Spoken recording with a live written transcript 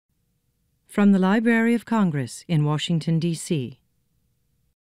From the Library of Congress in Washington, D.C.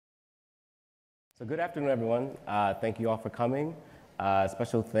 So good afternoon, everyone. Thank you all for coming.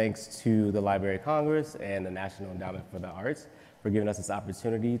 Special thanks to the Library of Congress and the National Endowment for the Arts for giving us this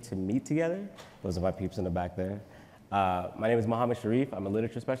opportunity to meet together. Those are my peeps in the back there. My name is Mohammed Sharif. I'm a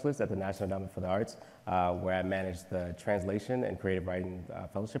literature specialist at the National Endowment for the Arts, where I manage the Translation and Creative Writing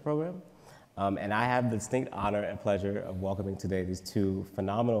Fellowship Program. And I have the distinct honor and pleasure of welcoming today these two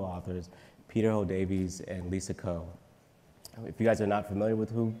phenomenal authors, Peter Ho Davies and Lisa Ko. If you guys are not familiar with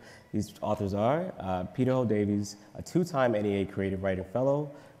who these authors are, Peter Ho Davies, a two-time NEA Creative Writing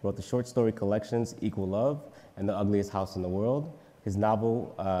Fellow, wrote the short story collections Equal Love and The Ugliest House in the World. His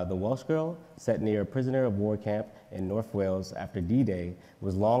novel, The Welsh Girl, set near a prisoner of war camp in North Wales after D-Day,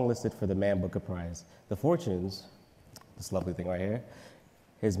 was longlisted for the Man Booker Prize. The Fortunes, this lovely thing right here,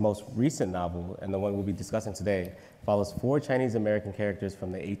 his most recent novel, and the one we'll be discussing today, follows four Chinese American characters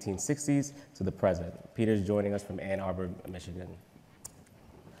from the 1860s to the present. Peter's joining us from Ann Arbor, Michigan.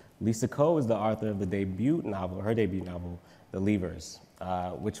 Lisa Ko is the author of her debut novel, The Leavers,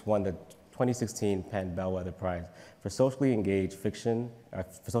 which won the 2016 PEN Bellwether Prize for socially engaged fiction.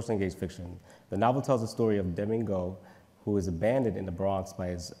 The novel tells the story of Deming Guo, who is abandoned in the Bronx by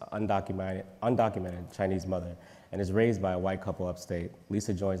his undocumented Chinese mother and is raised by a white couple upstate.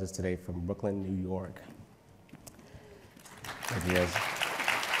 Lisa joins us today from Brooklyn, New York. Thank you guys.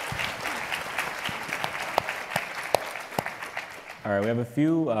 All right, we have a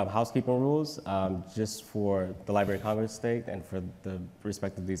few housekeeping rules just for the Library of Congress sake and for the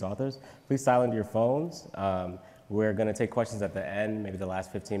respect of these authors. Please silence your phones. We're gonna take questions at the end, maybe the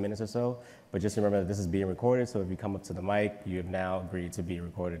last 15 minutes or so, but just remember that this is being recorded, so if you come up to the mic, you have now agreed to be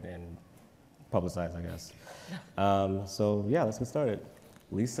recorded and publicized, I guess. So yeah, let's get started.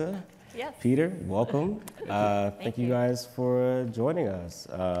 Lisa, yes. Peter, welcome. Thank you guys for joining us.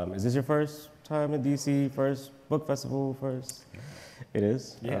 Is this your first time in DC, first book festival, first? It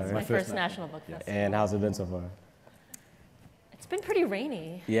is? Yeah, it's my first national book festival. And how's it been so far? It's been pretty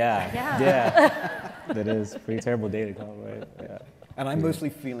rainy. Yeah. That is pretty terrible day to come, right? Yeah. And I'm mostly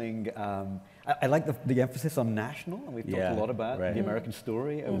feeling, I like the emphasis on national, and we've talked a lot about the American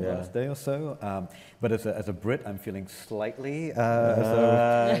story over the last day or so. But as a Brit, I'm feeling slightly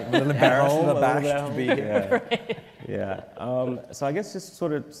a little embarrassed and abashed to be here. Yeah. So I guess just so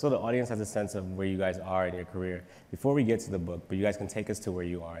the audience has a sense of where you guys are in your career before we get to the book, but you guys can take us to where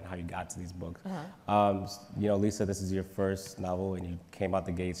you are and how you got to these books. You know, Lisa, this is your first novel, and you came out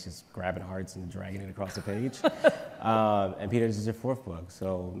the gates just grabbing hearts and dragging it across the page. And Peter, this is your fourth book.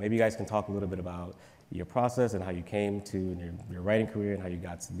 So maybe you guys can talk a little bit about your process and how you came to your writing career and how you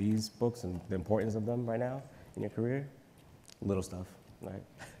got to these books and the importance of them right now in your career. Little stuff, right?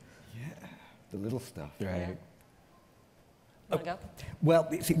 Yeah, the little stuff. Right. Go? Well,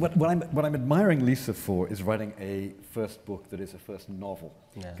 see, what I'm admiring Lisa for is writing a first book that is a first novel.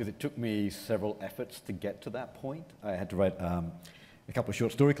 Because it took me several efforts to get to that point. I had to write a couple of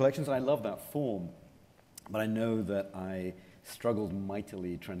short story collections, and I love that form. But I know that I struggled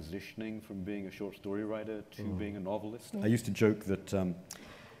mightily transitioning from being a short story writer to being a novelist. I used to joke that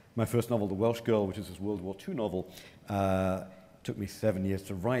my first novel, The Welsh Girl, which is this World War II novel, took me 7 years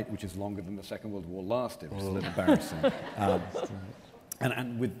to write, which is longer than the Second World War lasted, which is a little embarrassing.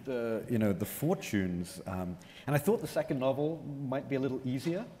 And with the Fortunes, and I thought the second novel might be a little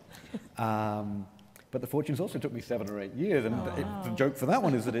easier, but the Fortunes also took me 7 or 8 years, and the joke for that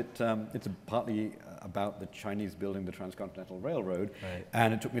one is that it's partly about the Chinese building the Transcontinental Railroad,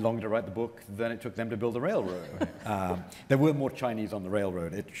 and it took me longer to write the book than it took them to build the railroad. There were more Chinese on the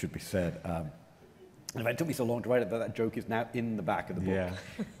railroad, it should be said. And it took me so long to write it that joke is now in the back of the book.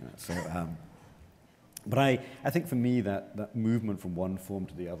 So, but I think for me that movement from one form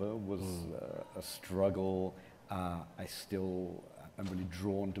to the other was a struggle. I still am really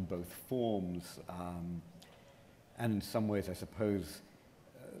drawn to both forms. And in some ways, I suppose,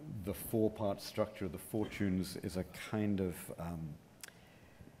 the four-part structure of the Fortunes is a kind of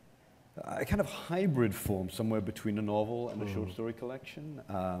hybrid form, somewhere between a novel and a short story collection.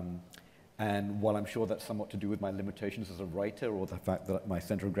 And while I'm sure that's somewhat to do with my limitations as a writer or the fact that my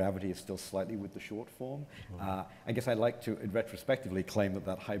center of gravity is still slightly with the short form, I guess I'd like to retrospectively claim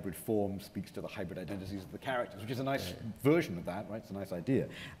that hybrid form speaks to the hybrid identities of the characters, which is a nice version of that, right? It's a nice idea.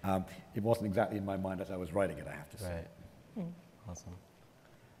 It wasn't exactly in my mind as I was writing it, I have to say. Right. Awesome.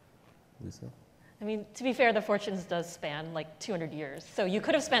 Lisa? I mean, to be fair, the fortunes does span like 200 years. So you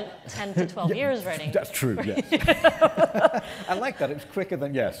could have spent 10 to 12 years writing. That's true, yes. I like that. It's quicker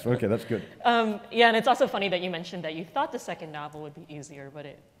than, yes. Okay, that's good. Yeah, and it's also funny that you mentioned that you thought the second novel would be easier, but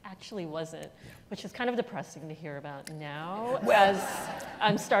it actually wasn't, which is kind of depressing to hear about now as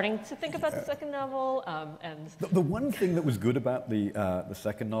I'm starting to think about the second novel. And the one thing that was good about the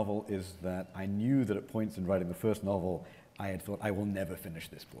second novel is that I knew that at points in writing the first novel, I had thought, I will never finish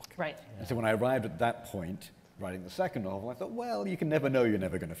this book. Right. And so when I arrived at that point, writing the second novel, I thought, well, you can never know you're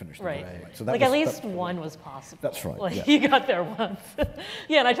never going to finish the book. Right. So that like, at least one was possible. That's right. Like, yeah. you got there once.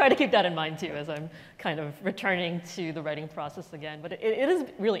 Yeah, and I try to keep that in mind, too, as I'm kind of returning to the writing process again. But it is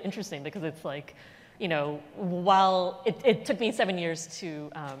really interesting because it's like, you know, while it took me 7 years to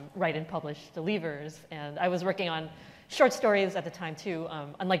write and publish The Leavers, and I was working on short stories at the time, too.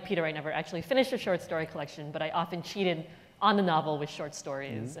 Unlike Peter, I never actually finished a short story collection, but I often cheated on the novel with short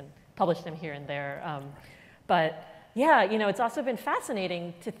stories and published them here and there. But yeah, you know, it's also been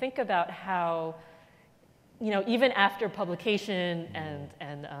fascinating to think about how, you know, even after publication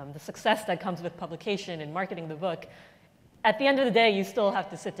and the success that comes with publication and marketing the book, at the end of the day, you still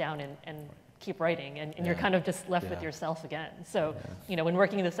have to sit down and keep writing, and you're kind of just left with yourself again. So, you know, when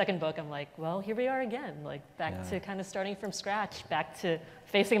working the second book, I'm like, well, here we are again, like back to kind of starting from scratch, back to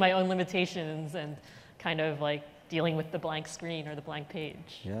facing my own limitations and kind of like dealing with the blank screen or the blank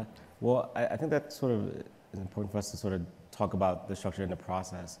page. Yeah, well, I think that sort of is important for us to sort of talk about the structure and the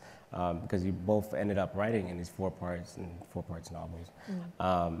process, because you both ended up writing in these four parts novels.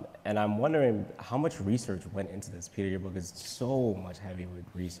 And I'm wondering how much research went into this. Peter, your book is so much heavy with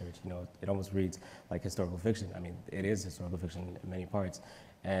research. You know, it almost reads like historical fiction. I mean, it is historical fiction in many parts.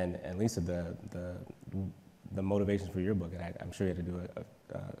 And Lisa, the motivations for your book, and I'm sure you had to do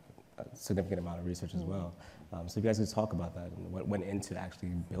a significant amount of research as well. So if you guys could talk about that and what went into actually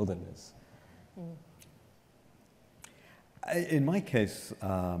building this. In my case, you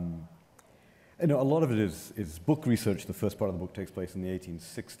know, a lot of it is book research. The first part of the book takes place in the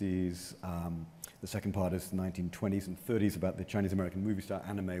 1860s. The second part is the 1920s and 30s about the Chinese-American movie star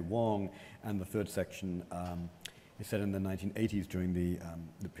Anna May Wong. And the third section is set in the 1980s during the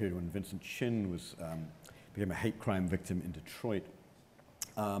period when Vincent Chin became a hate crime victim in Detroit.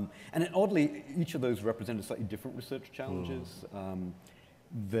 And oddly, each of those represented slightly different research challenges.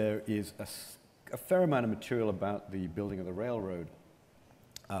 There is a fair amount of material about the building of the railroad,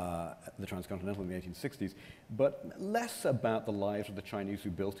 the Transcontinental in the 1860s, but less about the lives of the Chinese who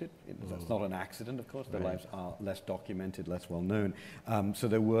built it. That's not an accident, of course. Their lives are less documented, less well known. So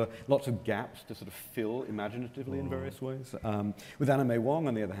there were lots of gaps to sort of fill imaginatively in various ways. With Anna May Wong,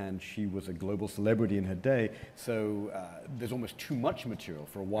 on the other hand, she was a global celebrity in her day, so there's almost too much material.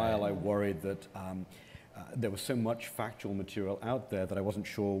 For a while, I worried that there was so much factual material out there that I wasn't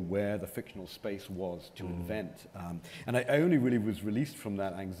sure where the fictional space was to invent. And I only really was released from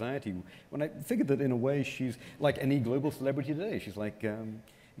that anxiety when I figured that in a way she's like any global celebrity today. She's like,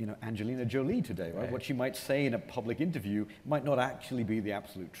 you know, Angelina Jolie today, right? What she might say in a public interview might not actually be the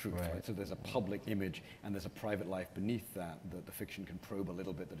absolute truth, right? So there's a public image and there's a private life beneath that the fiction can probe a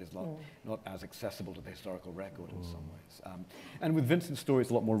little bit that is not as accessible to the historical record in some ways. And with Vincent's story,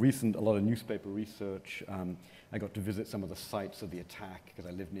 it's a lot more recent, a lot of newspaper research. I got to visit some of the sites of the attack because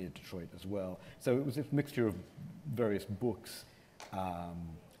I live near Detroit as well. So it was this mixture of various books,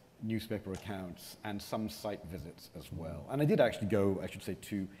 newspaper accounts, and some site visits as well. And I did actually go, I should say,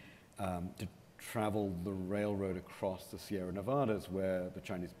 to travel the railroad across the Sierra Nevadas, where the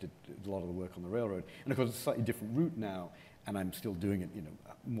Chinese did a lot of the work on the railroad. And of course, it's a slightly different route now, and I'm still doing it, you know,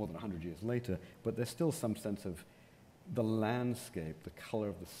 more than 100 years later. But there's still some sense of the landscape, the color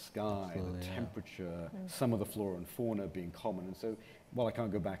of the sky, the temperature, some of the flora and fauna being common. And so, while I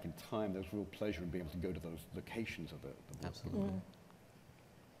can't go back in time, there's real pleasure in being able to go to those locations of the book.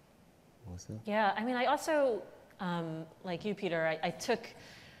 Absolutely. Yeah, I mean, I also, like you, Peter, I took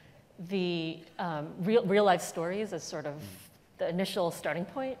the real life stories as sort of the initial starting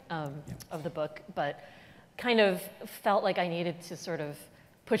point of the book, but kind of felt like I needed to sort of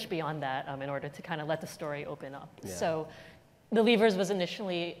push beyond that in order to kind of let the story open up. Yeah. So The Leavers was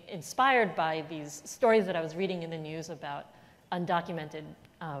initially inspired by these stories that I was reading in the news about undocumented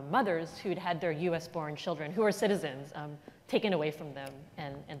mothers who'd had their US-born children who were citizens taken away from them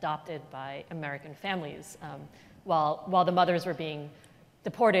and adopted by American families while the mothers were being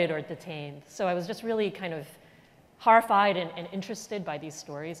deported or detained. So I was just really kind of horrified and interested by these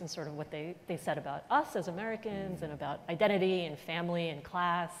stories and sort of what they said about us as Americans and about identity and family and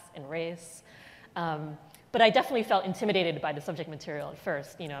class and race. But I definitely felt intimidated by the subject material at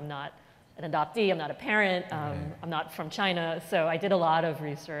first. You know, I'm not an adoptee, I'm not a parent, I'm not from China, so I did a lot of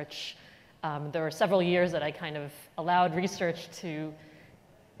research There were several years that I kind of allowed research to,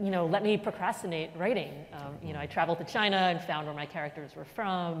 let me procrastinate writing. I traveled to China and found where my characters were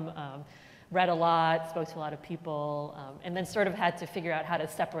from, read a lot, spoke to a lot of people, and then sort of had to figure out how to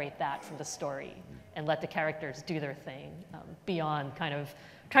separate that from the story and let the characters do their thing beyond kind of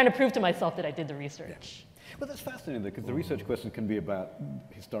trying to prove to myself that I did the research. Yeah. Well, that's fascinating, because the research question can be about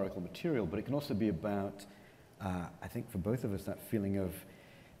historical material, but it can also be about, I think for both of us, that feeling of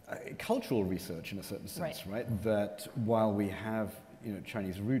cultural research in a certain sense, right? That while we have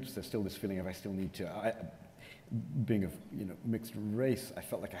Chinese roots, there's still this feeling of I still need to, being of mixed race, I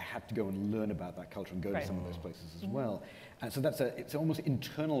felt like I had to go and learn about that culture and go to some of those places as well. And so it's almost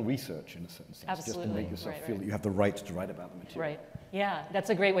internal research in a certain sense, Absolutely. just to make yourself feel that you have the right to write about the material. Right. Yeah, that's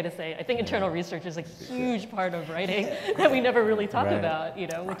a great way to say it. I think internal research is a huge part of writing that we never really talk about,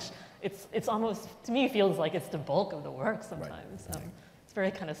 which it's almost, to me, feels like it's the bulk of the work sometimes. It's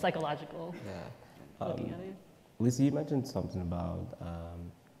very kind of psychological looking at it. Lisa, you mentioned something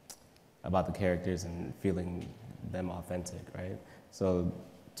about the characters and feeling them authentic, right? So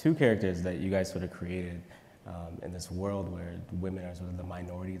 2 characters that you guys sort of created in this world where women are sort of the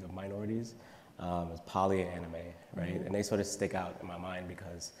minorities of minorities is Polly and Anime, right? And they sort of stick out in my mind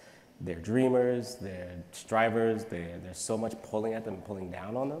because they're dreamers, they're strivers, there's so much pulling at them and pulling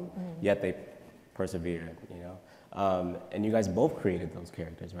down on them, yet they persevered, and you guys both created those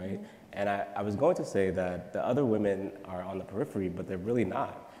characters, right? And I was going to say that the other women are on the periphery, but they're really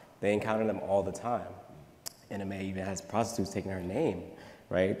not. They encounter them all the time. Anime even has prostitutes taking her name,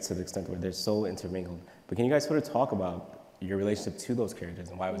 right? To the extent where they're so intermingled. But can you guys sort of talk about your relationship to those characters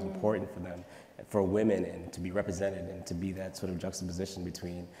and why it was important for them, for women, and to be represented and to be that sort of juxtaposition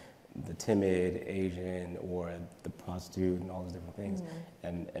between the timid Asian or the prostitute and all those different things,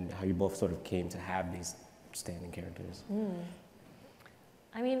 and how you both sort of came to have these standing characters?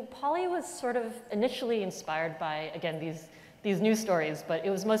 I mean, Polly was sort of initially inspired by, again, these news stories, but it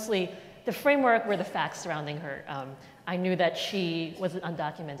was mostly the framework were the facts surrounding her. I knew that she was an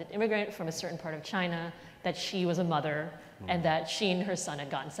undocumented immigrant from a certain part of China, that she was a mother, and that she and her son had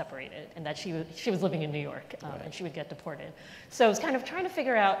gotten separated, and that she was living in New York, and she would get deported. So I was kind of trying to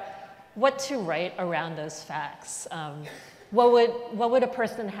figure out what to write around those facts. What would a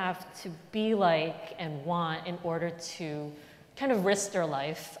person have to be like and want in order to kind of risk their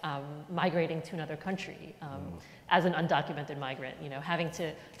life migrating to another country as an undocumented migrant, having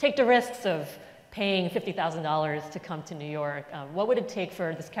to take the risks of paying $50,000 to come to New York. What would it take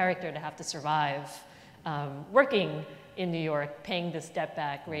for this character to have to survive working in New York, paying this debt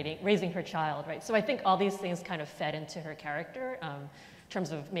back, raising her child, right? So I think all these things kind of fed into her character in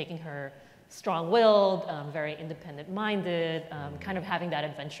terms of making her strong-willed, very independent-minded, kind of having that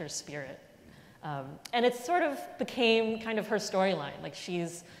adventure spirit. And it sort of became kind of her storyline. Like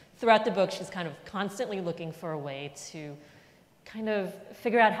throughout the book, she's kind of constantly looking for a way to kind of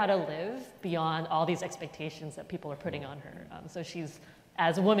figure out how to live beyond all these expectations that people are putting on her. So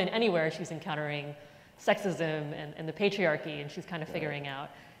as a woman anywhere, she's encountering sexism and the patriarchy, and she's kind of figuring out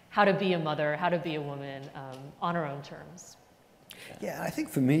how to be a mother, how to be a woman on her own terms. Yeah, I think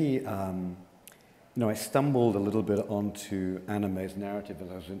for me, I stumbled a little bit onto Anime's narrative as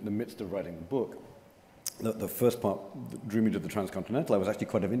I was in the midst of writing the book. The first part that drew me to the transcontinental, I was actually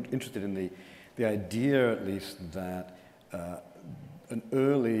quite interested in the idea, at least, that an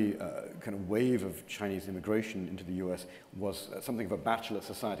early kind of wave of Chinese immigration into the US was something of a bachelor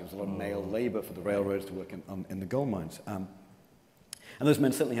society. It was a lot of male labor for the railroads to work in the gold mines. And those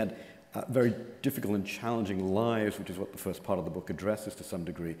men certainly had very difficult and challenging lives, which is what the first part of the book addresses to some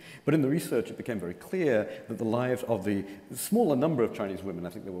degree. But in the research, it became very clear that the lives of the smaller number of Chinese women, I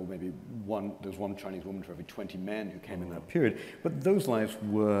think there were maybe there was one Chinese woman for every 20 men who came in that period, but those lives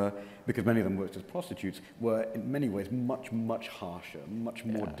were, because many of them worked as prostitutes, were in many ways much, much harsher, much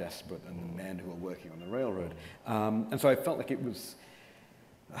more desperate than the men who were working on the railroad. And so I felt like it was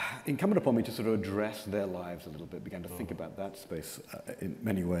incumbent upon me to sort of address their lives a little bit, began to think about that space in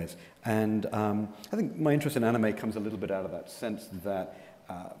many ways. And I think my interest in anime comes a little bit out of that sense that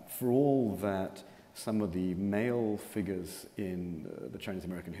for all that some of the male figures in the Chinese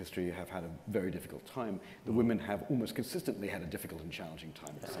American history have had a very difficult time, the women have almost consistently had a difficult and challenging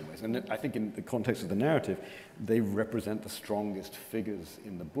time in some ways. And I think in the context of the narrative, they represent the strongest figures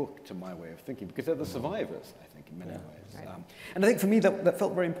in the book, to my way of thinking, because they're the survivors, I think, in many ways. Right. And I think for me that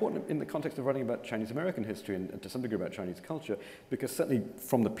felt very important in the context of writing about Chinese American history and to some degree about Chinese culture, because certainly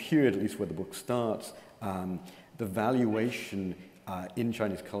from the period, at least where the book starts, the valuation in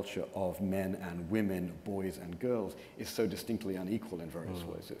Chinese culture of men and women, boys and girls, is so distinctly unequal in various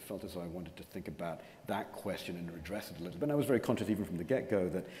ways. It felt as though I wanted to think about that question and address it a little bit. And I was very conscious even from the get-go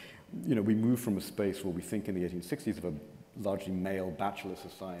that we move from a space where we think in the 1860s of a largely male bachelor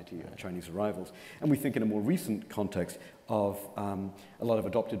society of Chinese arrivals, and we think in a more recent context of a lot of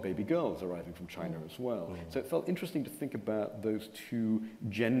adopted baby girls arriving from China as well. So it felt interesting to think about those two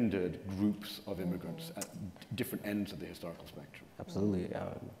gendered groups of immigrants at different ends of the historical spectrum. Absolutely.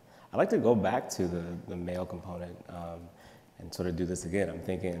 I'd like to go back to the male component and sort of do this again. I'm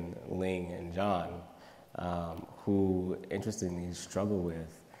thinking Ling and John, who interestingly struggle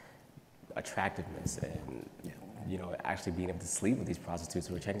with attractiveness and actually being able to sleep with these prostitutes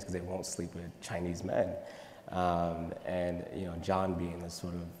who are Chinese because they won't sleep with Chinese men. And John being this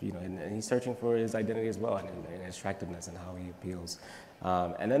sort of, and he's searching for his identity as well and his attractiveness and how he appeals.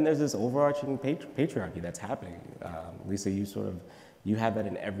 And then there's this overarching patriarchy that's happening. Lisa, you have that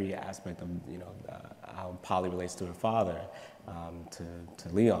in every aspect of, how Polly relates to her father, to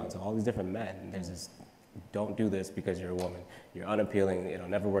Leon, to all these different men. There's this, don't do this because you're a woman. You're unappealing, it'll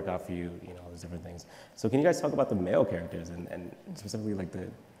never work out for you, all these different things. So can you guys talk about the male characters and specifically like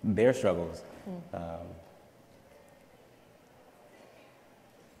their struggles?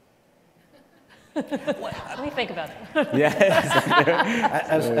 Let me think about it.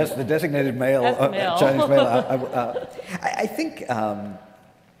 As the designated male, Chinese male, I think, the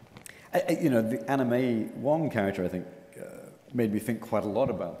Anna May Wong character, I think, made me think quite a lot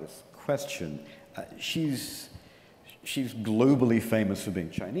about this question. She's globally famous for being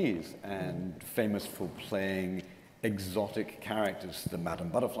Chinese and famous for playing exotic characters, the Madame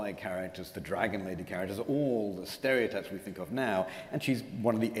Butterfly characters, the Dragon Lady characters, all the stereotypes we think of now. And she's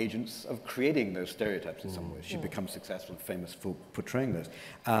one of the agents of creating those stereotypes in some ways. She becomes successful and famous for portraying those.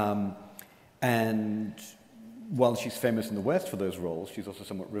 And while she's famous in the West for those roles, she's also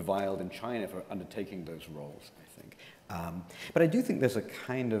somewhat reviled in China for undertaking those roles, I think. But I do think there's a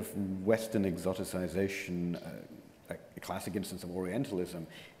kind of Western exoticization, a classic instance of Orientalism,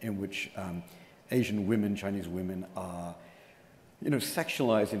 in which Asian women, Chinese women are,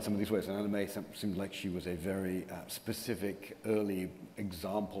 sexualized in some of these ways. And Anna May seemed like she was a very specific early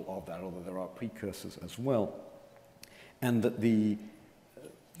example of that, although there are precursors as well. And that the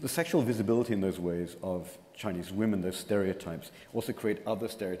sexual visibility in those ways of Chinese women, those stereotypes, also create other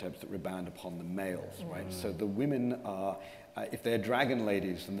stereotypes that rebound upon the males, right? So the women are, if they're dragon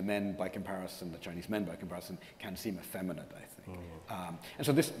ladies, then the men, by comparison, the Chinese men, by comparison, can seem effeminate, I think. And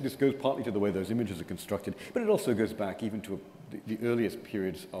so this goes partly to the way those images are constructed, but it also goes back even to the earliest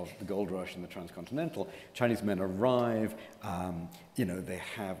periods of the gold rush and the transcontinental. Chinese men arrive,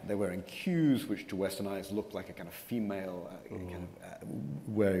 they're wearing queues, which to Western eyes look like a kind of female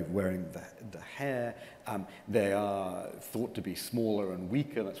wearing the hair. They are thought to be smaller and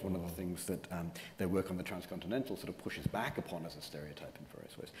weaker. That's one of the things that their work on the transcontinental sort of pushes back upon as a stereotype in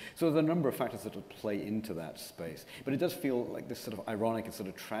various ways. So there are a number of factors that will play into that space. But it does feel like this sort of ironic and sort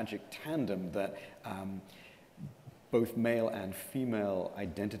of tragic tandem that both male and female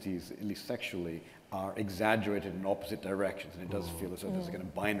identities, at least sexually, are exaggerated in opposite directions. And it does feel as though there's a kind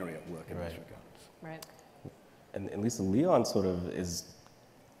of binary at work in those regards. Right. And Lisa, Leon sort of is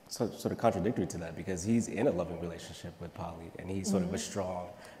sort of contradictory to that because he's in a loving relationship with Polly and he's sort of a strong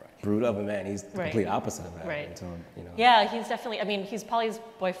brute of a man. He's the complete opposite of that. Right. And so, Yeah, he's definitely, he's Polly's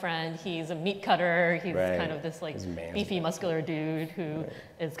boyfriend. He's a meat cutter. He's kind of this beefy, muscular dude who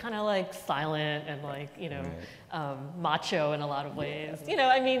is kind of like silent and macho in a lot of ways.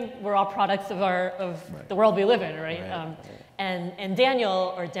 We're all products of the world we live in, right? And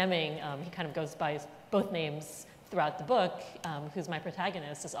Daniel, or Deming, he kind of goes by both names throughout the book, who's my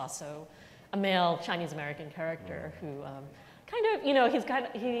protagonist, is also a male Chinese-American character who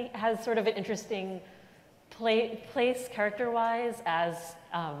he has sort of an interesting place character-wise as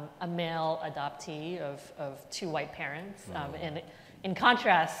a male adoptee of two white parents. And in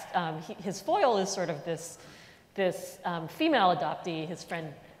contrast, his foil is sort of this female adoptee, his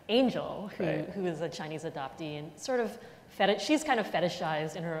friend Angel, who is a Chinese adoptee, and sort of she's kind of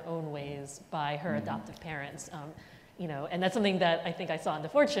fetishized in her own ways by her adoptive parents. And that's something that I think I saw in The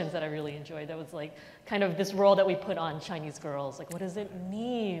Fortunes that I really enjoyed. That was like kind of this role that we put on Chinese girls. Like, what does it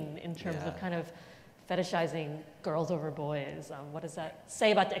mean in terms of kind of fetishizing girls over boys? What does that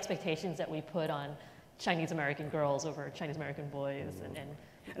say about the expectations that we put on Chinese American girls over Chinese American boys?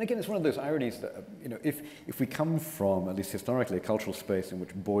 And again, it's one of those ironies that, if we come from, at least historically, a cultural space in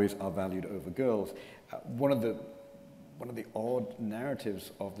which boys are valued over girls, one of the odd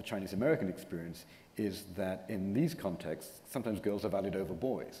narratives of the Chinese American experience is that in these contexts, sometimes girls are valued over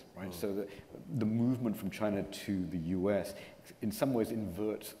boys, right? So the movement from China to the US in some ways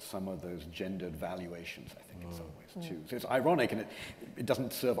inverts some of those gendered valuations, I think, in some ways too. So it's ironic, and it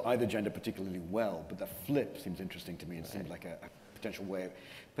doesn't serve either gender particularly well, but the flip seems interesting to me. It seems like a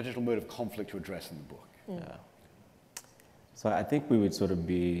potential mode of conflict to address in the book. Yeah. So I think we would sort of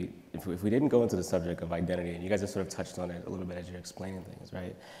be, if we didn't go into the subject of identity, and you guys have sort of touched on it a little bit as you're explaining things,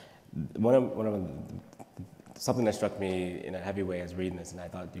 right? Something that struck me in a heavy way as reading this, and I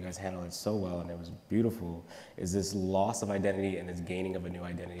thought you guys handled it so well and it was beautiful, is this loss of identity and this gaining of a new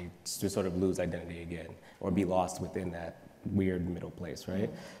identity to sort of lose identity again or be lost within that weird middle place,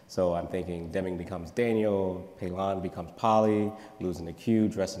 right? So I'm thinking Deming becomes Daniel, Palin becomes Polly, losing the Q,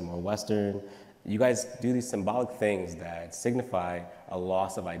 dressing more Western. You guys do these symbolic things that signify a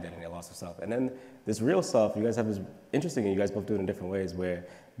loss of identity, a loss of self. And then this real self, you guys have this interesting, and you guys both do it in different ways, where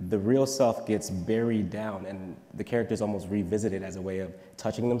the real self gets buried down and the characters almost revisit it as a way of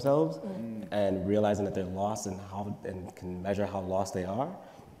touching themselves and realizing that they're lost and can measure how lost they are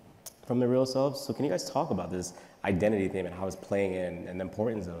from their real selves. So can you guys talk about this identity theme and how it's playing in and the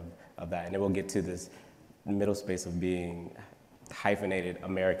importance of that? And then we'll get to this middle space of being hyphenated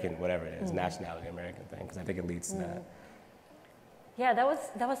American, whatever it is, nationality American thing, because I think it leads to that. Yeah, that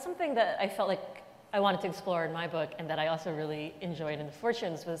was something that I felt like I wanted to explore in my book, and that I also really enjoyed in The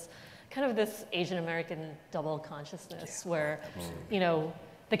Fortunes, was kind of this Asian American double consciousness, where, you know,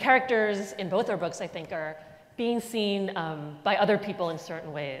 the characters in both our books, I think, are being seen by other people in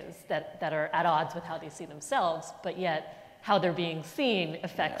certain ways that are at odds with how they see themselves, but yet how they're being seen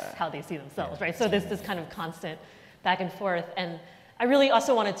affects how they see themselves, right? So there's this kind of constant back and forth, and I really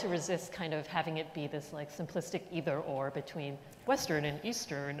also wanted to resist kind of having it be this like simplistic either or between Western and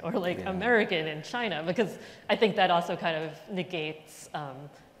Eastern, or like American and China, because I think that also kind of negates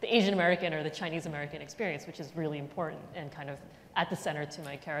the Asian American or the Chinese American experience, which is really important and kind of at the center to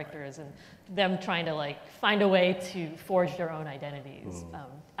my characters, and them trying to like find a way to forge their own identities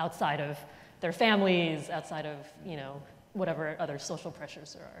outside of their families, outside of, you know, whatever other social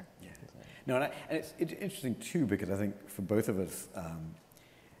pressures there are. Yeah. No, and it's interesting too, because I think for both of us,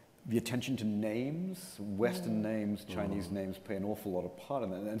 the attention to names, Western names, Chinese names, play an awful lot of part in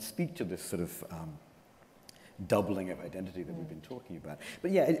that, and speak to this sort of doubling of identity that we've been talking about.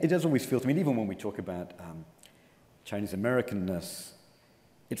 But yeah, it does always feel to me, even when we talk about Chinese Americanness,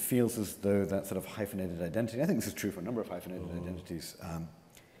 it feels as though that sort of hyphenated identity, I think this is true for a number of hyphenated identities,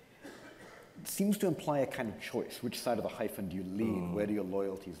 seems to imply a kind of choice. Which side of the hyphen do you lean? Where do your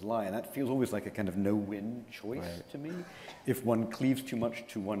loyalties lie? And that feels always like a kind of no-win choice to me. If one cleaves too much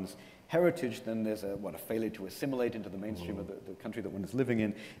to one's heritage, then there's a failure to assimilate into the mainstream of the country that one is living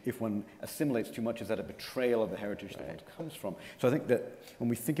in. If one assimilates too much, is that a betrayal of the heritage that one comes from? So I think that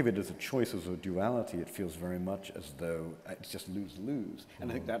when we think of it as a choice, as a duality, it feels very much as though it's just lose-lose. And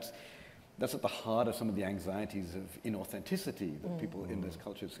I think that's at the heart of some of the anxieties of inauthenticity that people in those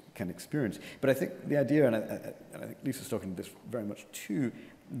cultures can experience. But I think the idea, and I think Lisa's talking to this very much too,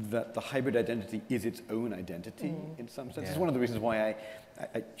 that the hybrid identity is its own identity in some sense. It's one of the reasons why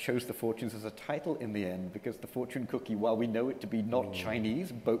I chose The Fortunes as a title in the end, because the fortune cookie, while we know it to be not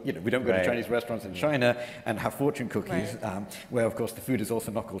Chinese, but you know, we don't go to Chinese restaurants in China and have fortune cookies, where of course the food is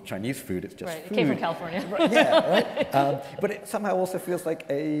also not called Chinese food, it's just food. It came from California. But it somehow also feels like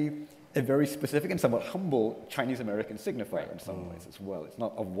a very specific and somewhat humble Chinese American signifier in some ways as well. It's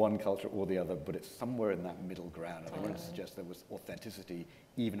not of one culture or the other, but it's somewhere in that middle ground. And I want to suggest there was authenticity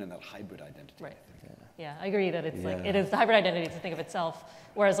even in that hybrid identity. Right. Yeah, I agree that it's like, it is the hybrid identity to think of itself.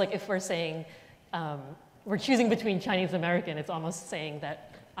 Whereas like if we're saying, we're choosing between Chinese American, it's almost saying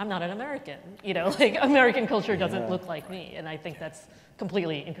that I'm not an American. You know, like American culture doesn't look like me. And I think that's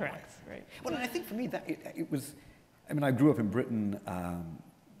completely incorrect. Right. Well, and I think for me that it was, I mean, I grew up in Britain,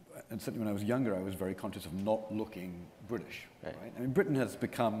 and certainly when I was younger, I was very conscious of not looking British. Right? I mean, Britain has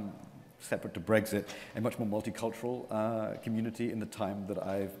become, separate to Brexit, a much more multicultural community in the time that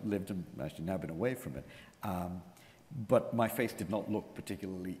I've lived and actually now been away from it. But my face did not look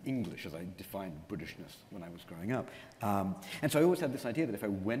particularly English as I defined Britishness when I was growing up. And so I always had this idea that if I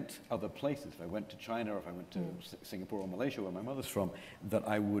went other places, if I went to China or if I went to Singapore or Malaysia, where my mother's from, that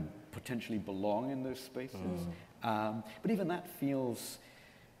I would potentially belong in those spaces. But even that feels...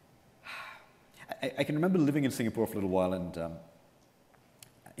 I can remember living in Singapore for a little while and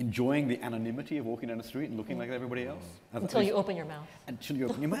enjoying the anonymity of walking down the street and looking like everybody else. Until you open your mouth. Until you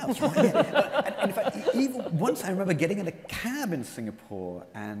open your mouth, right? And in fact, even once I remember getting in a cab in Singapore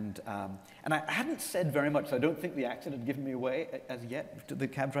and I hadn't said very much, so I don't think the accent had given me away as yet to the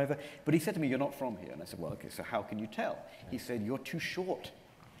cab driver, but he said to me, "You're not from here." And I said, "Well, okay, so how can you tell?" He said, "You're too short."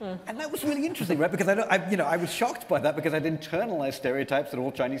 And that was really interesting, right? Because I was shocked by that because I'd internalized stereotypes that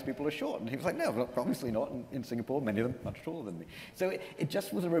all Chinese people are short. And he was like, "No, obviously not. In Singapore, many of them much taller than me." So it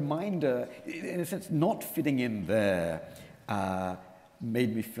just was a reminder, in a sense, not fitting in there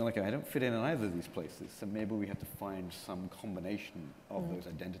made me feel like I don't fit in either of these places. So maybe we have to find some combination of those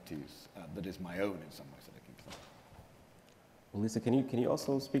identities that is my own in some ways that I can claim. Well, Lisa, can you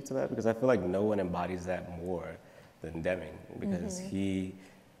also speak to that? Because I feel like no one embodies that more than Deming, because he,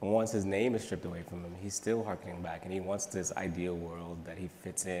 once his name is stripped away from him, he's still harkening back, and he wants this ideal world that he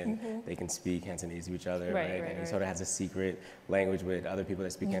fits in. They can speak Cantonese to each other, right? And he sort of has a secret language with other people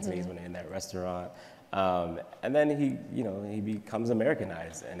that speak Cantonese when they're in that restaurant. And then he becomes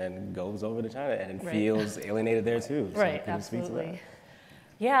Americanized, and then goes over to China and feels alienated there too. So Right, absolutely.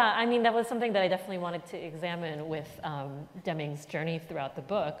 Yeah, I mean, that was something that I definitely wanted to examine with Deming's journey throughout the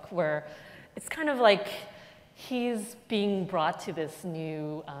book, where it's kind of like he's being brought to this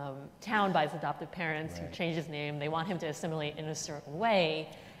new town by his adoptive parents who changed his name. They want him to assimilate in a certain way,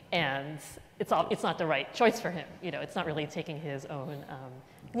 and it's not the right choice for him. You know, it's not really taking his own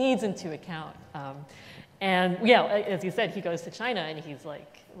needs into account. And yeah, as you said, he goes to China and he's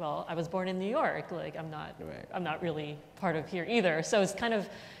like, well, I was born in New York. Like, I'm not really part of here either. So it's kind of,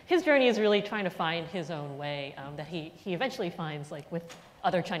 his journey is really trying to find his own way that he eventually finds, like, with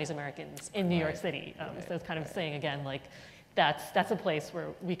other Chinese Americans in New York City. So it's kind of saying again, like, that's a place where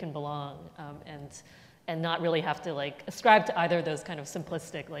we can belong and not really have to, like, ascribe to either of those kind of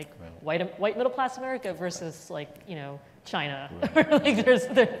simplistic, like, white middle class America versus, like, you know, China. Like,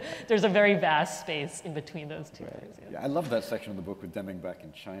 there's a very vast space in between those two things. Yeah, I love that section of the book with Deming back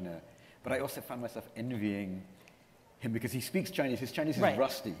in China, but I also found myself envying him because he speaks Chinese. His Chinese is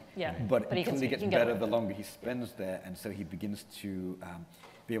rusty, but it clearly gets better the longer he spends there, and so he begins to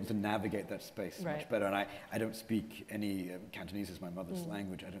be able to navigate that space much better. And I don't speak any Cantonese is my mother's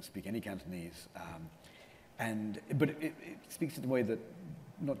language. I don't speak any Cantonese, but it speaks to the way that,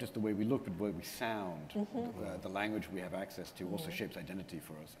 not just the way we look, but the way we sound, the language we have access to also shapes identity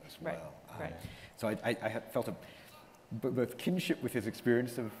for us as well. So I had felt both kinship with his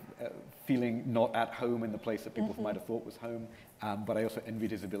experience of feeling not at home in the place that people might have thought was home, but I also envied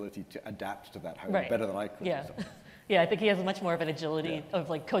his ability to adapt to that home better than I could. Yeah, I think he has much more of an agility of,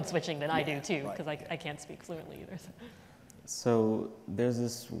 like, code switching than I do too, because I can't speak fluently either. So there's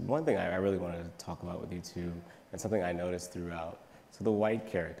this one thing I really wanted to talk about with you too, and something I noticed throughout. So the white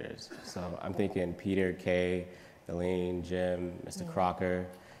characters. So I'm thinking Peter, Kay, Eileen, Jim, Mr. Crocker.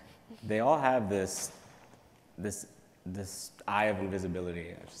 They all have this eye of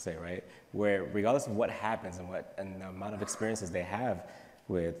invisibility, I should say, right? Where regardless of what happens and the amount of experiences they have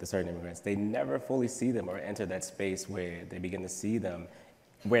with the certain immigrants, they never fully see them or enter that space where they begin to see them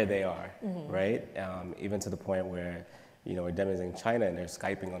where they are, right? Even to the point where, you know, Deming's in China and they're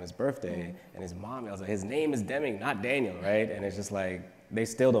Skyping on his birthday, and his mom yells, his name is Deming, not Daniel, right? And it's just like, they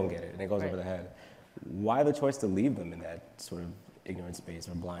still don't get it, and it goes over the head. Why the choice to leave them in that sort of ignorant space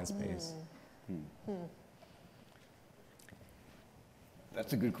or blind space?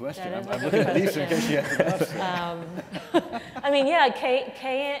 That's a good question. I'm looking at Lisa in case she has to ask. I mean, yeah,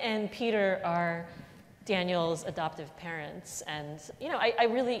 Kay and Peter are Daniel's adoptive parents, and, you know,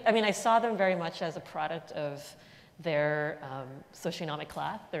 I saw them very much as a product of their socioeconomic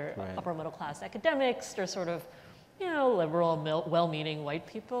class. They're upper middle class academics. They're sort of, you know, liberal, well-meaning white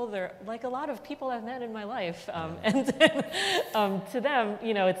people. They're like a lot of people I've met in my life. And to them,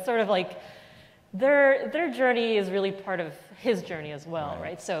 you know, it's sort of like their journey is really part of his journey as well,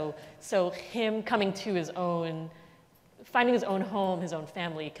 right? So him coming to his own, finding his own home, his own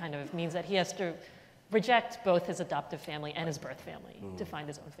family, kind of means that he has to reject both his adoptive family and his birth family to find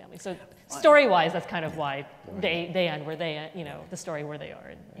his own family. So story-wise, that's kind of why they end where they end, you know, the story where they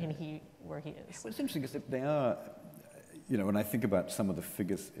are and he where he is. Well, it's interesting because they are, you know, when I think about some of the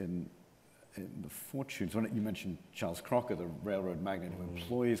figures in the Fortunes, when you mentioned Charles Crocker, the railroad magnate who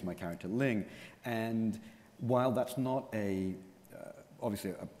employs my character Ling, and while that's not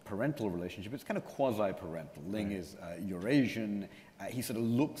obviously a parental relationship, it's kind of quasi-parental. Ling is Eurasian. He sort of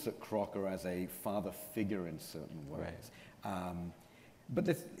looks at Crocker as a father figure in certain ways. But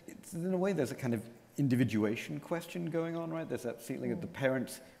in a way, there's a kind of individuation question going on, right? There's that feeling that the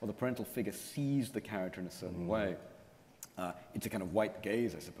parent or the parental figure sees the character in a certain way. It's a kind of white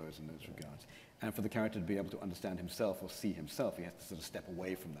gaze, I suppose, in those regards. And for the character to be able to understand himself or see himself, he has to sort of step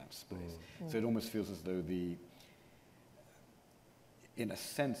away from that space. So it almost feels as though in a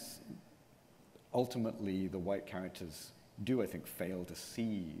sense, ultimately, the white characters do, I think, fail to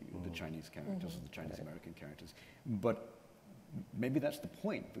see the Chinese characters or the Chinese American characters. But maybe that's the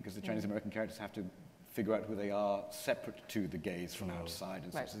point, because the Chinese American characters have to figure out who they are separate to the gaze from outside.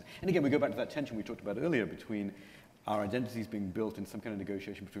 And again, we go back to that tension we talked about earlier between our identities being built in some kind of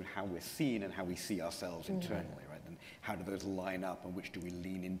negotiation between how we're seen and how we see ourselves internally, right? And how do those line up, and which do we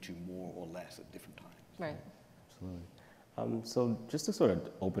lean into more or less at different times? Right. Absolutely. So just to sort of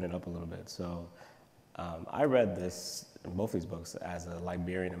open it up a little bit, so I read this, both these books, as a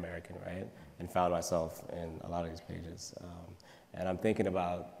Liberian American, right? And found myself in a lot of these pages. And I'm thinking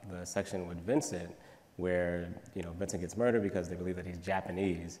about the section with Vincent, where Vincent gets murdered because they believe that he's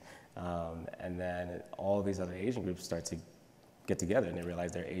Japanese, and then all these other Asian groups start to get together and they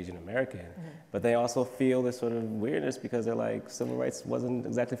realize they're Asian American, but they also feel this sort of weirdness because they're like, civil rights wasn't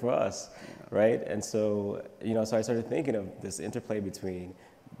exactly for us, right? And so, so I started thinking of this interplay between,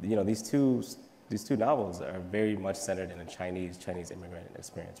 these two novels are very much centered in a Chinese immigrant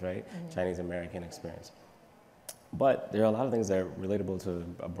experience, right? Chinese American experience. But there are a lot of things that are relatable to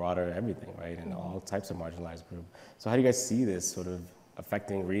a broader everything, right? And all types of marginalized group. So how do you guys see this sort of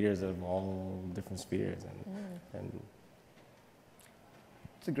affecting readers of all different spheres? And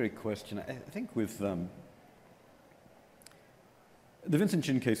It's a great question. I think with the Vincent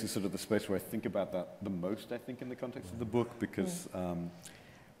Chin case is sort of the space where I think about that the most, I think, in the context of the book, because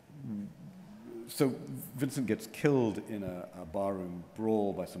so Vincent gets killed in a barroom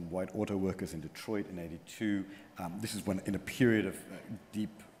brawl by some white auto workers in Detroit in '82. This is when, in a period of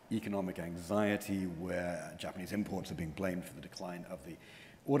deep economic anxiety where Japanese imports are being blamed for the decline of the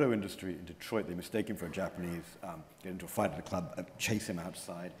auto industry in Detroit. They mistake him for a Japanese, get into a fight at a club, chase him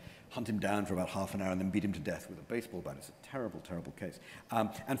outside, hunt him down for about half an hour, and then beat him to death with a baseball bat. It's a terrible, terrible case.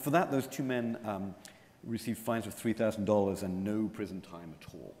 And for that, those two men received fines of $3,000 and no prison time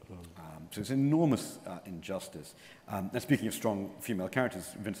at all. So it's an enormous injustice. And speaking of strong female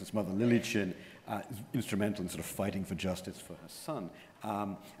characters, Vincent's mother, Lily Chin, is instrumental in sort of fighting for justice for her son.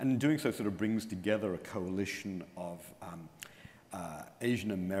 And in doing so, sort of brings together a coalition of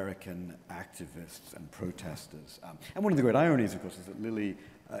Asian American activists and protesters. And one of the great ironies, of course, is that Lily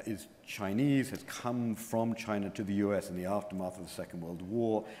is Chinese, has come from China to the US in the aftermath of the Second World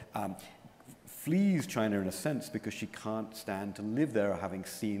War, flees China in a sense because she can't stand to live there, having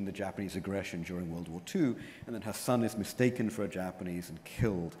seen the Japanese aggression during World War II, and then her son is mistaken for a Japanese and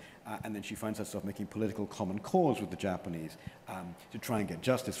killed, and then she finds herself making political common cause with the Japanese to try and get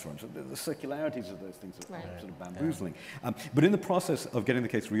justice for him. So the circularities of those things are sort of bamboozling. But in the process of getting the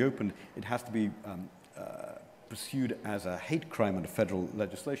case reopened, it has to be pursued as a hate crime under federal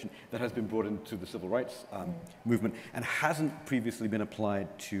legislation that has been brought into the civil rights movement and hasn't previously been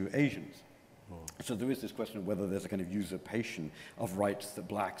applied to Asians. So there is this question of whether there's a kind of usurpation of rights that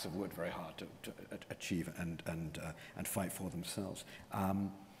blacks have worked very hard to achieve and fight for themselves.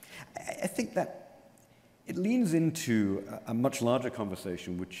 I think that it leans into a much larger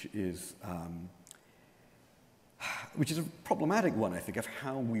conversation, which is a problematic one, I think, of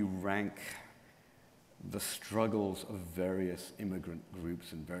how we rank the struggles of various immigrant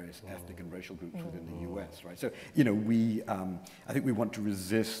groups and various ethnic and racial groups within the US, right? So, I think we want to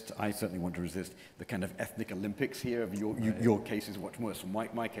resist, I certainly want to resist the kind of ethnic Olympics here of your case is much worse than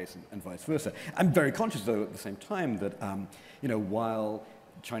my case and vice versa. I'm very conscious, though, at the same time that, while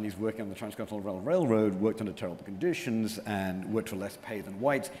Chinese working on the Transcontinental Railroad worked under terrible conditions and worked for less pay than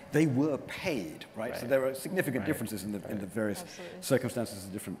whites, they were paid, right? So there are significant differences in the various circumstances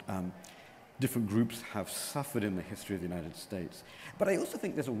of different groups have suffered in the history of the United States. But I also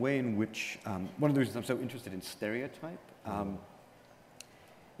think there's a way in which, one of the reasons I'm so interested in stereotype,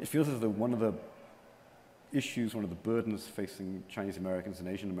 it feels as though one of the issues, one of the burdens facing Chinese Americans and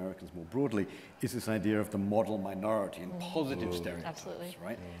Asian Americans more broadly is this idea of the model minority and positive stereotypes,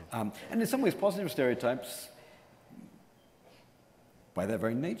 right? And in some ways, positive stereotypes, by their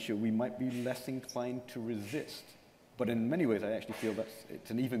very nature, we might be less inclined to resist. But in many ways, I actually feel it's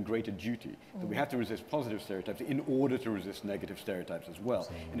an even greater duty, that we have to resist positive stereotypes in order to resist negative stereotypes as well.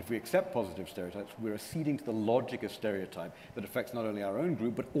 And if we accept positive stereotypes, we're acceding to the logic of stereotype that affects not only our own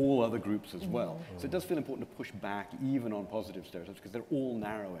group, but all other groups as well. So it does feel important to push back even on positive stereotypes, because they're all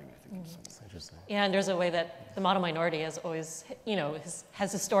narrowing, I think, in some ways. Interesting. Yeah, and there's a way that the model minority has always,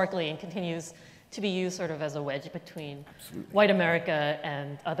 has historically and continues to be used sort of as a wedge between white America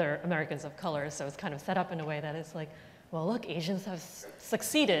and other Americans of color. So it's kind of set up in a way that is like, well, look, Asians have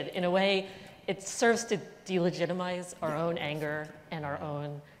succeeded. In a way, it serves to delegitimize our own anger and our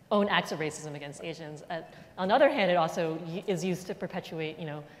own acts of racism against Asians. On the other hand, it also is used to perpetuate,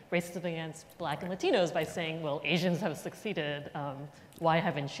 racism against Black and Latinos by saying, well, Asians have succeeded. Why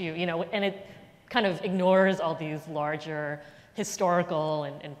haven't you? And it kind of ignores all these larger historical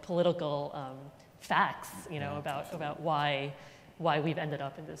and political facts, about why we've ended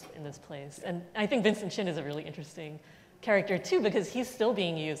up in this place. And I think Vincent Chin is a really interesting character too, because he's still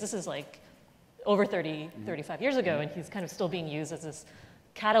being used. This is like over 35 years ago, and he's kind of still being used as this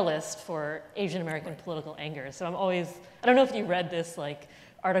catalyst for Asian American political anger. So I don't know if you read this, like,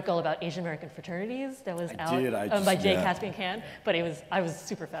 article about Asian American fraternities that was I out by J. Caspian Can, but I was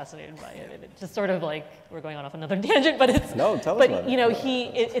super fascinated by it. And it just sort of like, we're going off another tangent, but it's, no, tell us about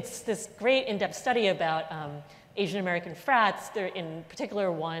it. It's this great in-depth study about Asian American frats. There, in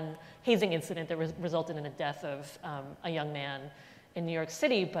particular, one hazing incident that resulted in the death of a young man in New York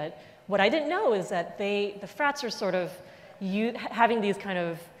City. But what I didn't know is that the frats are sort of having these kind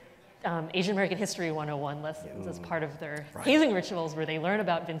of Asian American History 101 lessons as part of their hazing rituals, where they learn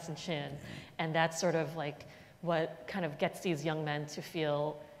about Vincent Chin. And that's sort of like what kind of gets these young men to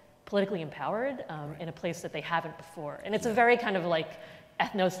feel politically empowered in a place that they haven't before. And it's a very kind of like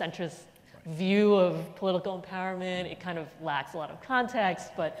ethnocentrist view of political empowerment. It kind of lacks a lot of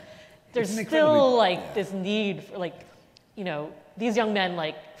context, but there's still like this need for like, you know, these young men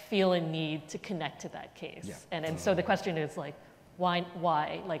like feel a need to connect to that case. Yeah. And so the question is like, why?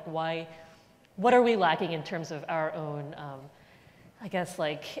 Like, why? What are we lacking in terms of our own, I guess,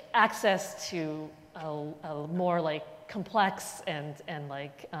 like access to a more like complex and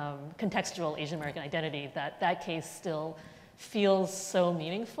like contextual Asian American identity that case still feels so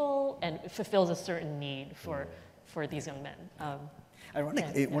meaningful and fulfills a certain need for these young men.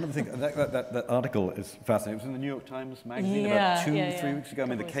 Ironically, one of the things, that article is fascinating. It was in the New York Times Magazine about 3 weeks ago. I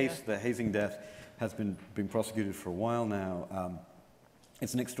mean, the hazing death has been prosecuted for a while now.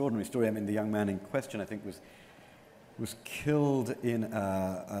 It's an extraordinary story. I mean, the young man in question, I think, was killed in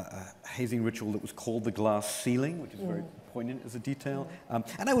a hazing ritual that was called the glass ceiling, which is very poignant as a detail.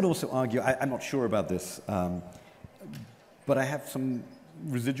 And I would also argue, I'm not sure about this, but I have some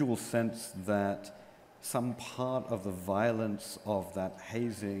residual sense that some part of the violence of that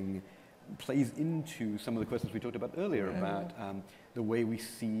hazing plays into some of the questions we talked about earlier about the way we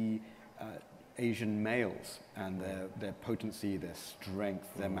see Asian males and their potency, their strength,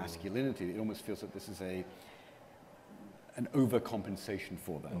 their masculinity. It almost feels that this is an overcompensation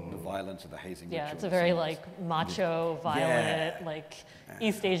for them, the violence of the hazing ritual. Yeah, it's a very like macho, violent, like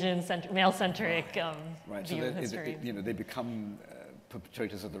East Asian male-centric view of history. You know, they become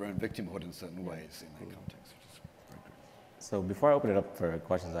perpetrators of their own victimhood in certain ways in that context. Which is very good. So before I open it up for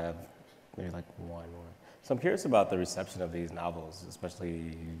questions, I have maybe like one more. So I'm curious about the reception of these novels,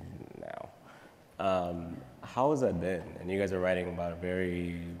 especially now. How has that been? And you guys are writing about a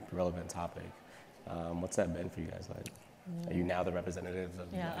very relevant topic. What's that been for you guys? Like, are you now the representatives of?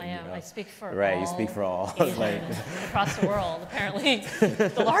 Yeah, I am. I speak for right. all You speak for all. like across the world. Apparently,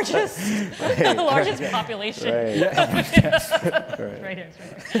 the largest, the largest population. Right. Right here.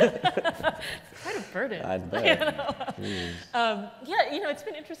 It's quite a burden. I bet. Yeah, you know, it's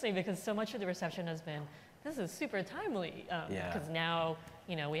been interesting because so much of the reception has been, this is super timely because now,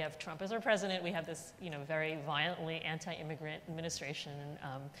 you know, we have Trump as our president. We have this, you know, very violently anti-immigrant administration.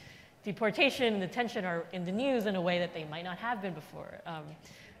 Deportation and detention are in the news in a way that they might not have been before.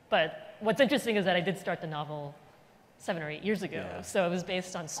 But what's interesting is that I did start the novel 7 or 8 years ago. Yeah. So it was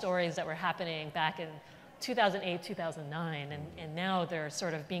based on stories that were happening back in 2008, 2009, and now they're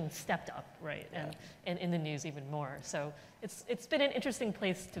sort of being stepped up, right? And in the news even more. So it's been an interesting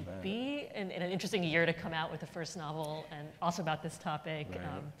place to be, and an interesting year to come out with the first novel, and also about this topic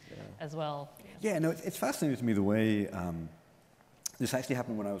as well. Yeah, no, it's fascinating to me the way this actually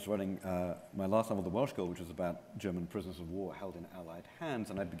happened when I was writing my last novel, The Welsh Girl, which was about German prisoners of war held in Allied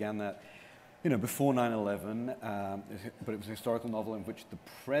hands, and I began that, you know, before 9/11, but it was a historical novel in which the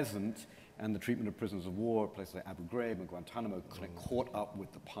present and the treatment of prisoners of war, places like Abu Ghraib and Guantanamo, kind of caught up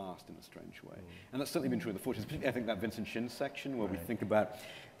with the past in a strange way. And that's certainly been true in the 40s, particularly I think that Vincent Chin section, where we think about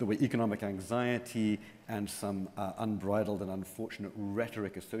the way economic anxiety and some unbridled and unfortunate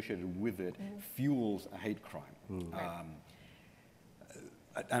rhetoric associated with it fuels a hate crime.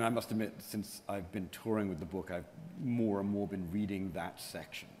 And I must admit, since I've been touring with the book, I've more and more been reading that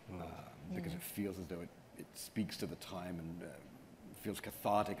section because it feels as though it speaks to the time and feels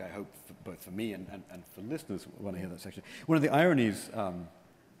cathartic, I hope, both for me and for listeners who want to hear that section. One of the ironies,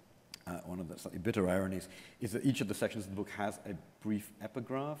 one of the slightly bitter ironies, is that each of the sections of the book has a brief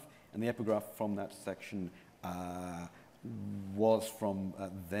epigraph, and the epigraph from that section was from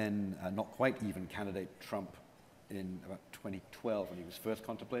then not quite even candidate Trump in about 2012 when he was first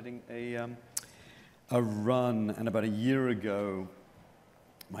contemplating a run, and about a year ago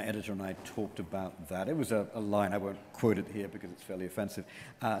my editor and I talked about that. It was a line, I won't quote it here because it's fairly offensive,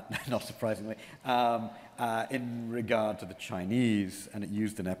 not surprisingly, in regard to the Chinese, and it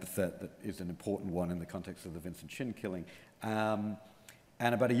used an epithet that is an important one in the context of the Vincent Chin killing. And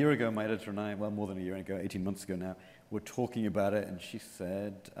about a year ago, my editor and I, well, more than a year ago, 18 months ago now, were talking about it, and she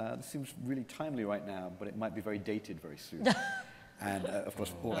said, this seems really timely right now, but it might be very dated very soon. And of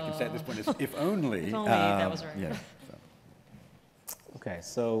course, all I can say at this point is, if only. If only that was right. Yeah, Okay,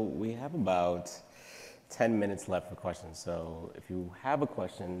 so we have about 10 minutes left for questions. So if you have a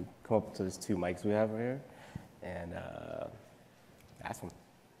question, come up to these 2 mics we have right here and ask them.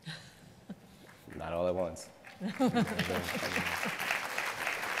 Not all at once.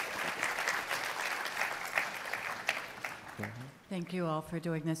 Thank you all for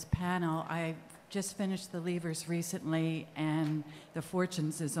doing this panel. I just finished The Leavers recently, and The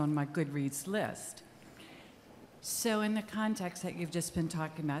Fortunes is on my Goodreads list. So in the context that you've just been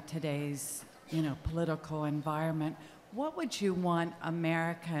talking about today's, political environment, what would you want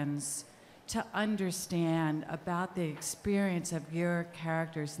Americans to understand about the experience of your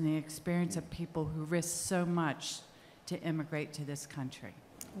characters and the experience of people who risk so much to immigrate to this country?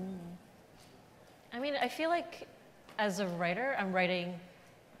 I mean, I feel like as a writer, I'm writing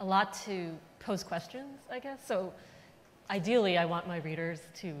a lot to pose questions, I guess. So ideally, I want my readers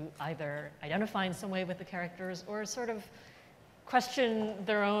to either identify in some way with the characters or sort of question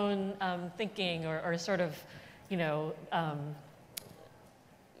their own thinking or sort of,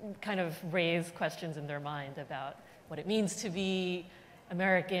 kind of raise questions in their mind about what it means to be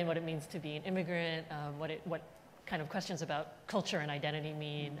American, what it means to be an immigrant, what kind of questions about culture and identity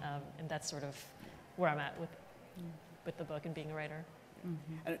mean, and that's sort of where I'm at with the book and being a writer.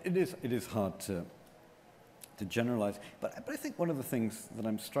 And it is hard to generalize, but I think one of the things that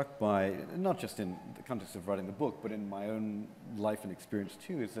I'm struck by, not just in the context of writing the book, but in my own life and experience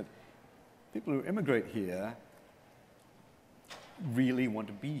too, is that people who immigrate here really want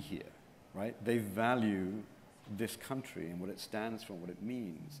to be here, right? They value this country and what it stands for and what it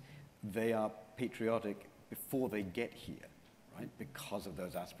means. They are patriotic before they get here, right? Because of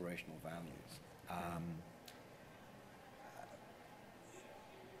those aspirational values.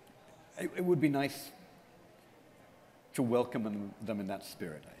 It would be nice to welcome them in that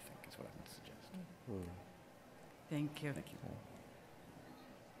spirit, I think, is what I would suggest. Thank you. Thank you.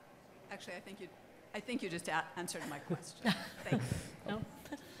 Actually, I think you just answered my question. Thank you. No?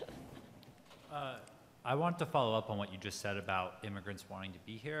 I want to follow up on what you just said about immigrants wanting to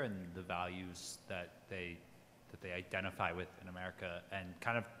be here and the values that they identify with in America, and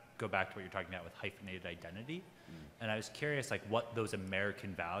kind of go back to what you're talking about with hyphenated identity. And I was curious, like, what those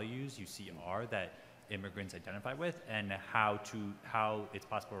American values you see are that immigrants identify with, and how it's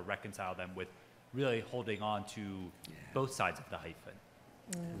possible to reconcile them with really holding on to both sides of the hyphen.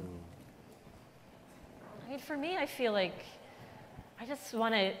 I mean, for me, I feel like I just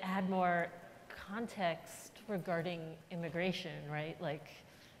want to add more context regarding immigration, right? Like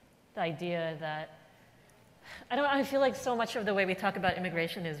the idea that, I feel like so much of the way we talk about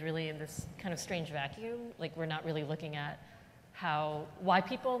immigration is really in this kind of strange vacuum. Like we're not really looking at why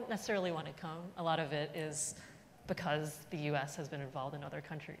people necessarily want to come. A lot of it is because the U.S. has been involved in other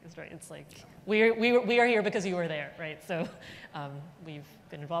countries, right? It's like, we are here because you were there, right? So we've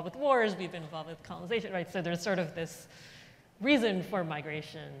been involved with wars, we've been involved with colonization, right? So there's sort of this reason for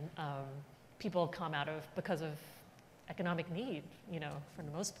migration. People come out of because of economic need, for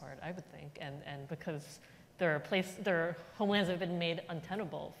the most part, I would think, and because their homelands have been made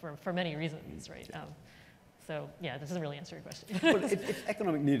untenable for many reasons, right? So yeah, this doesn't really answer your question. Well, it's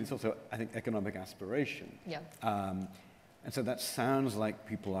economic need. It's also, I think, economic aspiration. Yeah. And so that sounds like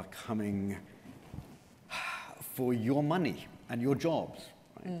people are coming for your money and your jobs.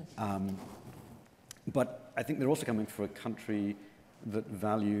 Right? But I think they're also coming for a country that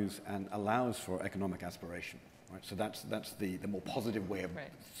values and allows for economic aspiration. Right? So that's the more positive way of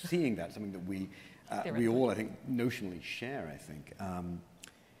seeing that. Something that we all, I think, notionally share. I think.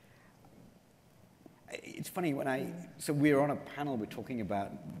 It's funny so we're on a panel, we're talking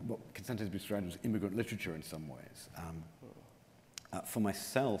about what consensus has been described as immigrant literature in some ways. For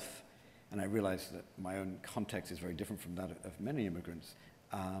myself, and I realize that my own context is very different from that of many immigrants,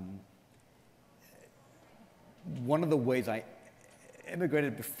 one of the ways I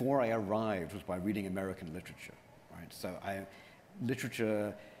immigrated before I arrived was by reading American literature, right? So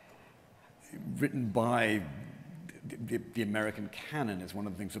literature written by the American canon is one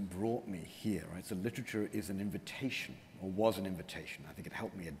of the things that brought me here, right? So literature is an invitation, or was an invitation. I think it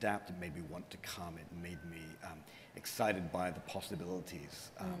helped me adapt. It made me want to come. It made me excited by the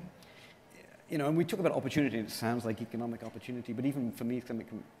possibilities. And we talk about opportunity, and it sounds like economic opportunity, but even for me, coming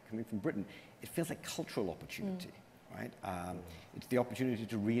from Britain, it feels like cultural opportunity, right? It's the opportunity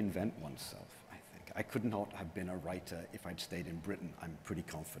to reinvent oneself, I think. I could not have been a writer if I'd stayed in Britain. I'm pretty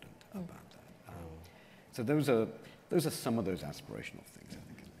confident about that. So those are some of those aspirational things, I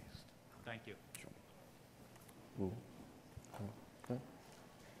think, at least. Thank you. Sure. Okay.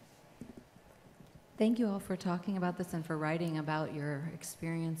 Thank you all for talking about this and for writing about your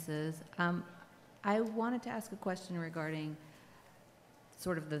experiences. I wanted to ask a question regarding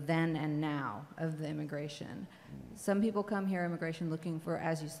sort of the then and now of the immigration. Some people come here, immigration, looking for,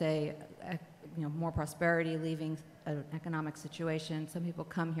 as you say, more prosperity, leaving an economic situation. Some people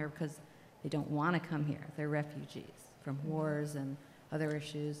come here because they don't want to come here. They're refugees from wars and other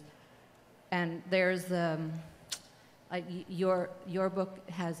issues. And there's your book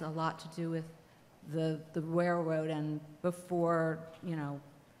has a lot to do with the railroad and before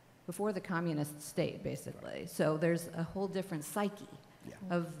the communist state, basically. So there's a whole different psyche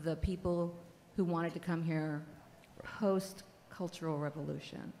of the people who wanted to come here post-Cultural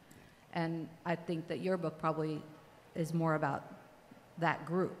Revolution. And I think that your book probably is more about that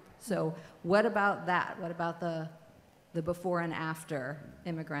group. So what about that? What about the before and after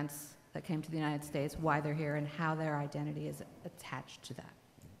immigrants that came to the United States, why they're here, and how their identity is attached to that?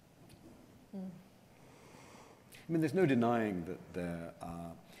 I mean, there's no denying that there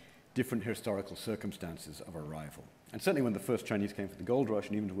are different historical circumstances of arrival. And certainly when the first Chinese came for the gold rush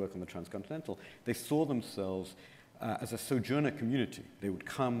and even to work on the transcontinental, they saw themselves as a sojourner community. They would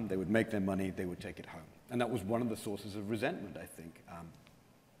come, they would make their money, they would take it home. And that was one of the sources of resentment, I think.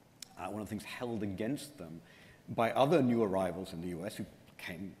 One of the things held against them by other new arrivals in the US who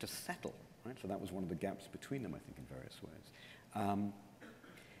came to settle, right? So that was one of the gaps between them, I think, in various ways.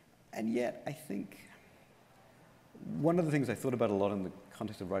 And yet, I think one of the things I thought about a lot in the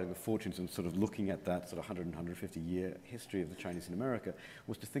context of writing The Fortunes and sort of looking at that sort of 100 and 150-year history of the Chinese in America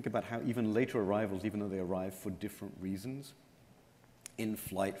was to think about how even later arrivals, even though they arrived for different reasons, in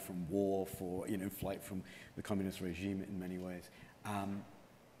flight from war, in flight from the communist regime in many ways,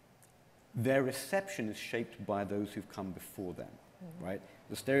 their reception is shaped by those who've come before them, right?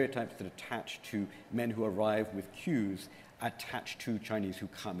 The stereotypes that attach to men who arrive with cues attach to Chinese who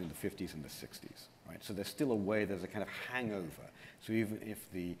come in the 50s and the 60s, right? So there's still there's a kind of hangover. So even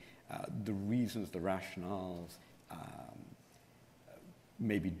if the reasons, the rationales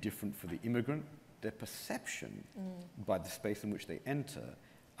may be different for the immigrant, their perception by the space in which they enter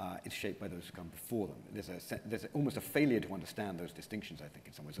is shaped by those who come before them. There's almost a failure to understand those distinctions, I think,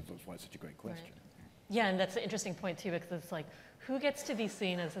 in some ways. That's why it's such a great question. Right. Yeah, and that's an interesting point, too, because it's like, who gets to be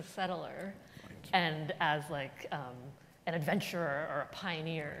seen as a settler and as like an adventurer or a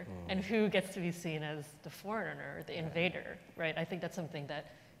pioneer, and who gets to be seen as the foreigner, the invader, right? I think that's something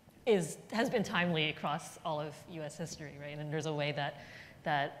that has been timely across all of U.S. history, right? And there's a way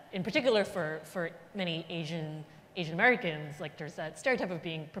that in particular for many Asian Americans, like there's that stereotype of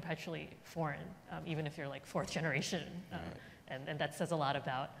being perpetually foreign, even if you're like fourth generation, and that says a lot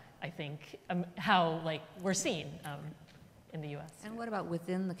about, I think, how like we're seen in the U.S. And what about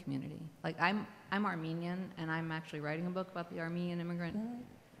within the community? Like I'm Armenian, and I'm actually writing a book about the Armenian immigrant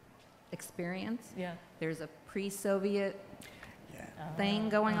experience. Yeah. There's a pre-Soviet thing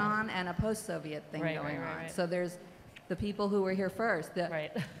going on and a post-Soviet thing going on. Right. So there's the people who were here first, the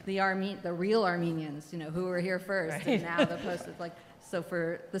real Armenians, who were here first, and now the post. Like, so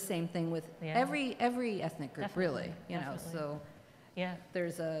for the same thing with every ethnic group, really, So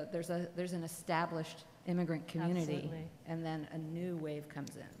there's an established immigrant community, and then a new wave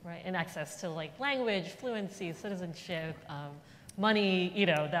comes in. Right, and access to like language, fluency, citizenship, money,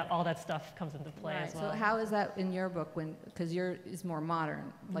 that all that stuff comes into play as well. So how is that in your book because yours is more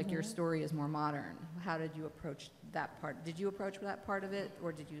modern, like your story is more modern. How did you approach that part? Did you approach that part of it,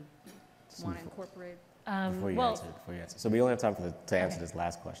 or did you want to incorporate? Before you answer. So we only have time to answer this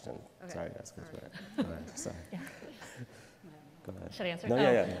last question. Okay. Sorry, guys. Go ahead. Sorry. Yeah. Go ahead. Should I answer? No,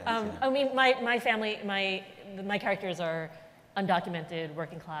 yeah. I mean, my family, my characters are undocumented,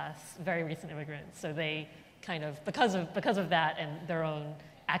 working class, very recent immigrants. So they kind of, because of that and their own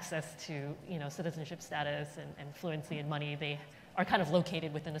access to citizenship status and fluency and money, they are kind of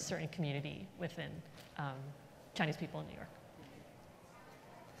located within a certain community within Chinese people in New York.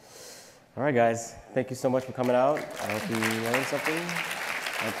 All right, guys. Thank you so much for coming out. I hope you learned something.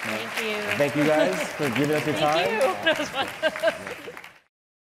 Thank you. Thank you guys for giving us your time. Thank you. That was fun.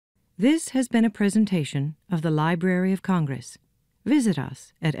 This has been a presentation of the Library of Congress. Visit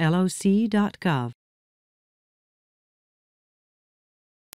us at loc.gov.